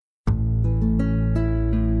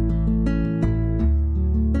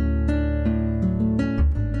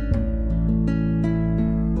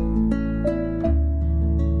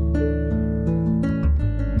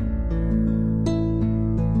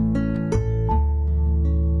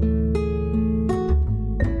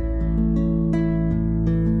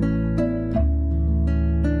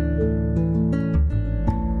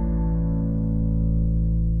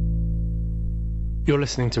You're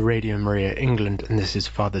listening to Radio Maria England, and this is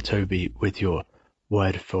Father Toby with your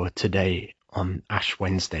word for today on Ash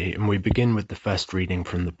Wednesday, and we begin with the first reading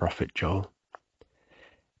from the prophet Joel.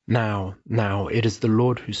 Now, it is the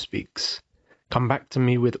Lord who speaks. Come back to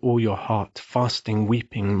me with all your heart, fasting,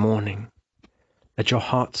 weeping, mourning. Let your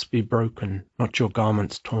hearts be broken, not your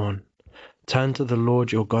garments torn. Turn to the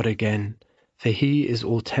Lord your God again, for he is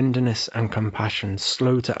all tenderness and compassion,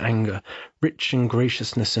 slow to anger, rich in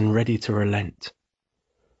graciousness and ready to relent.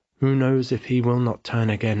 Who knows if he will not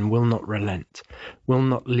turn again, will not relent, will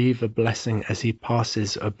not leave a blessing as he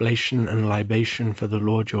passes oblation and libation for the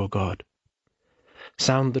Lord your God?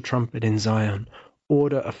 Sound the trumpet in Zion,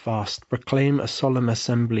 order a fast, proclaim a solemn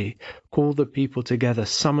assembly, call the people together,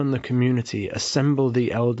 summon the community, assemble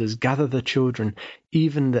the elders, gather the children,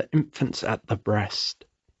 even the infants at the breast.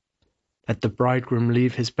 Let the bridegroom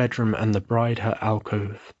leave his bedroom and the bride her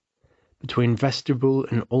alcove. Between vestibule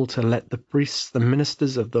and altar let the priests, the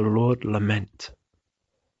ministers of the Lord, lament.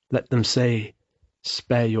 Let them say,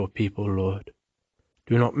 spare your people, Lord.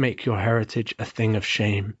 Do not make your heritage a thing of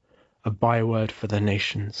shame, a byword for the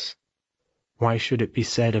nations. Why should it be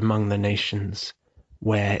said among the nations,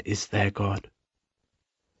 where is their God?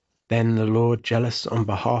 Then the Lord, jealous on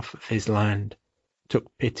behalf of his land,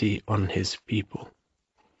 took pity on his people.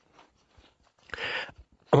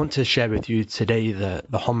 I want to share with you today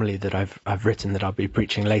the homily that I've written that I'll be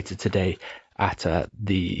preaching later today at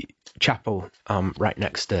the chapel right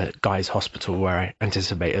next to Guy's Hospital, where I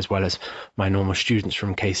anticipate, as well as my normal students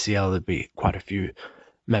from KCL, there'll be quite a few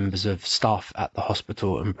members of staff at the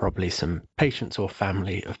hospital and probably some patients or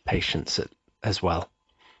family of patients as well.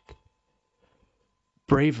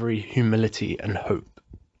 Bravery, humility, and hope.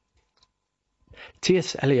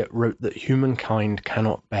 T.S. Eliot wrote that humankind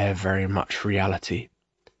cannot bear very much reality.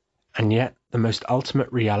 And yet, the most ultimate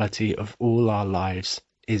reality of all our lives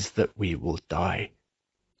is that we will die.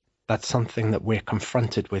 That's something that we're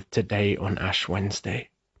confronted with today on Ash Wednesday.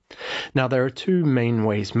 Now, there are two main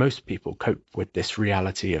ways most people cope with this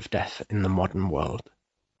reality of death in the modern world.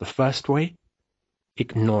 The first way?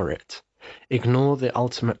 Ignore it. Ignore the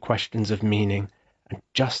ultimate questions of meaning and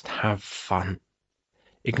just have fun.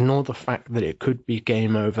 Ignore the fact that it could be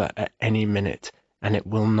game over at any minute and it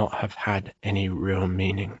will not have had any real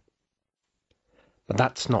meaning. But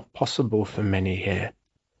that's not possible for many here.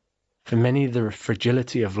 For many, the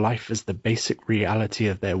fragility of life is the basic reality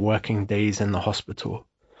of their working days in the hospital.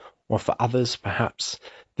 Or for others, perhaps,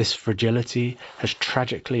 this fragility has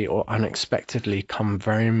tragically or unexpectedly come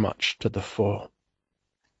very much to the fore.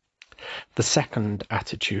 The second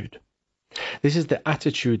attitude. This is the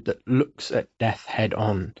attitude that looks at death head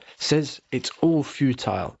on, says it's all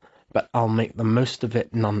futile, but I'll make the most of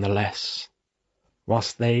it nonetheless,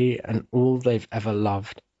 whilst they and all they've ever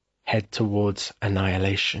loved head towards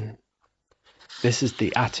annihilation. This is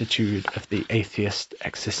the attitude of the atheist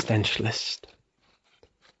existentialist.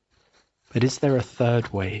 But is there a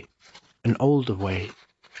third way, an older way,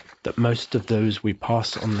 that most of those we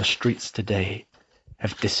pass on the streets today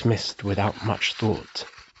have dismissed without much thought?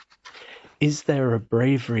 Is there a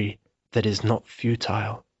bravery that is not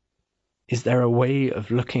futile? Is there a way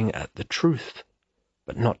of looking at the truth,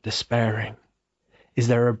 but not despairing? Is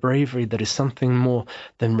there a bravery that is something more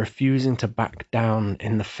than refusing to back down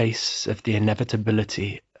in the face of the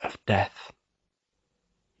inevitability of death?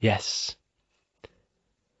 Yes.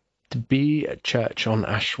 To be at church on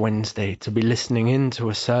Ash Wednesday, to be listening in to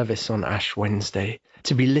a service on Ash Wednesday,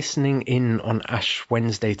 to be listening in on Ash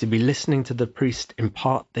Wednesday, to be listening to the priest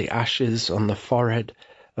impart the ashes on the forehead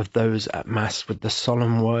of those at Mass with the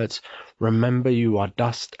solemn words, "Remember you are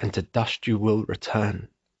dust, and to dust you will return."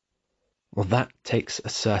 Well, that takes a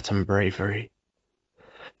certain bravery.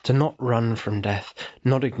 To not run from death,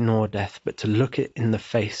 not ignore death, but to look it in the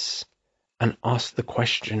face and ask the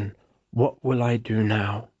question, what will I do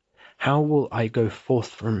now? How will I go forth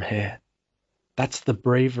from here? That's the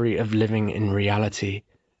bravery of living in reality,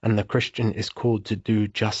 and the Christian is called to do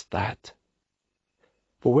just that.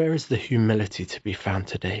 But where is the humility to be found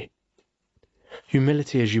today?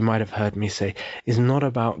 Humility, as you might have heard me say, is not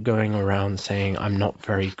about going around saying I'm not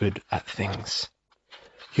very good at things.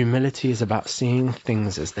 Humility is about seeing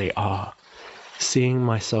things as they are, seeing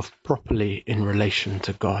myself properly in relation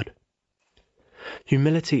to God.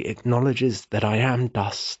 Humility acknowledges that I am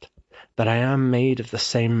dust, that I am made of the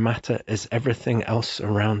same matter as everything else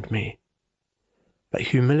around me. But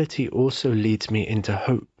humility also leads me into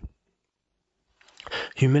hope.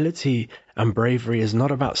 Humility and bravery is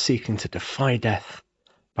not about seeking to defy death,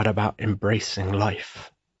 but about embracing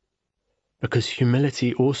life. Because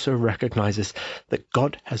humility also recognizes that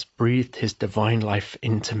God has breathed his divine life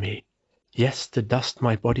into me. Yes, to dust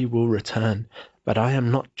my body will return, But I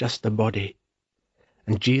am not just a body,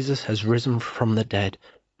 and Jesus has risen from the dead,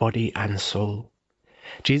 body and soul.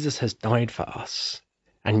 Jesus has died for us,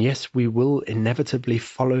 and yes, we will inevitably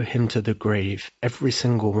follow him to the grave, every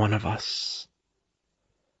single one of us.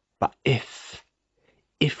 But if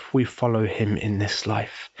we follow him in this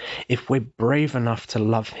life, if we're brave enough to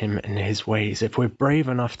love him in his ways, if we're brave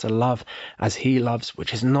enough to love as he loves,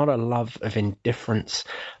 which is not a love of indifference,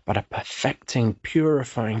 but a perfecting,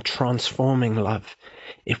 purifying, transforming love,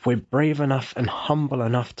 if we're brave enough and humble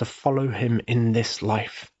enough to follow him in this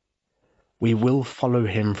life, we will follow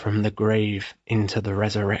him from the grave into the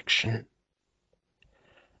resurrection.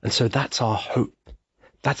 And so that's our hope.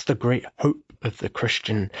 That's the great hope of the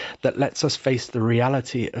Christian that lets us face the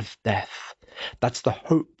reality of death. That's the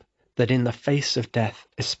hope that in the face of death,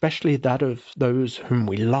 especially that of those whom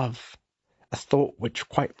we love, a thought which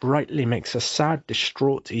quite rightly makes us sad,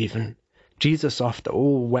 distraught even, Jesus after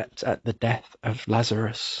all wept at the death of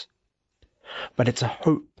Lazarus. But it's a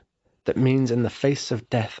hope that means in the face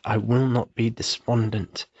of death I will not be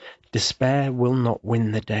despondent. Despair will not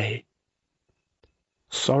win the day.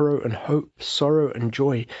 Sorrow and hope, sorrow and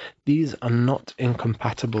joy, these are not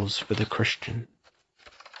incompatibles for the Christian.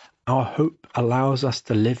 Our hope allows us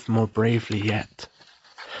to live more bravely yet.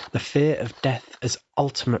 The fear of death is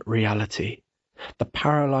ultimate reality, the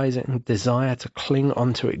paralyzing desire to cling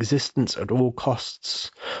onto existence at all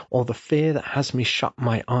costs, or the fear that has me shut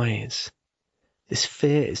my eyes. This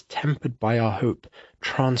fear is tempered by our hope,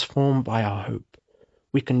 transformed by our hope.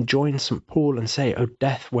 We can join St. Paul and say, "O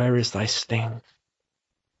death, where is thy sting?"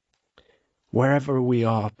 Wherever we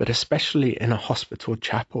are, but especially in a hospital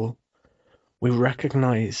chapel, we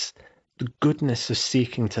recognize the goodness of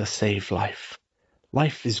seeking to save life.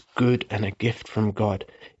 Life is good and a gift from God.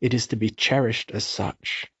 It is to be cherished as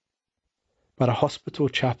such. But a hospital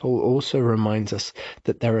chapel also reminds us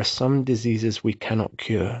that there are some diseases we cannot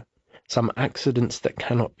cure, some accidents that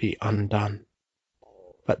cannot be undone,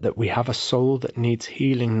 but that we have a soul that needs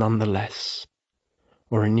healing nonetheless,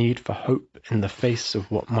 or a need for hope in the face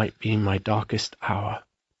of what might be my darkest hour.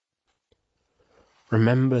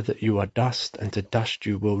 Remember that you are dust, and to dust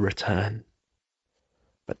you will return.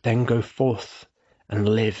 But then go forth and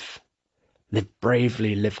live. Live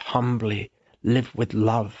bravely, live humbly, live with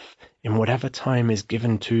love in whatever time is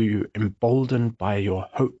given to you, emboldened by your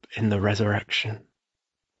hope in the resurrection.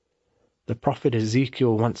 The prophet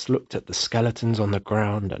Ezekiel once looked at the skeletons on the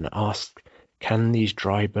ground and asked, "Can these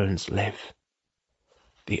dry bones live?"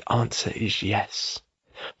 The answer is yes.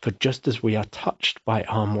 For just as we are touched by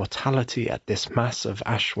our mortality at this Mass of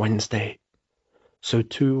Ash Wednesday, so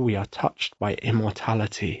too we are touched by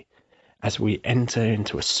immortality as we enter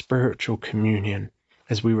into a spiritual communion,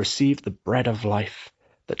 as we receive the bread of life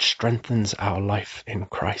that strengthens our life in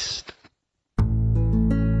Christ.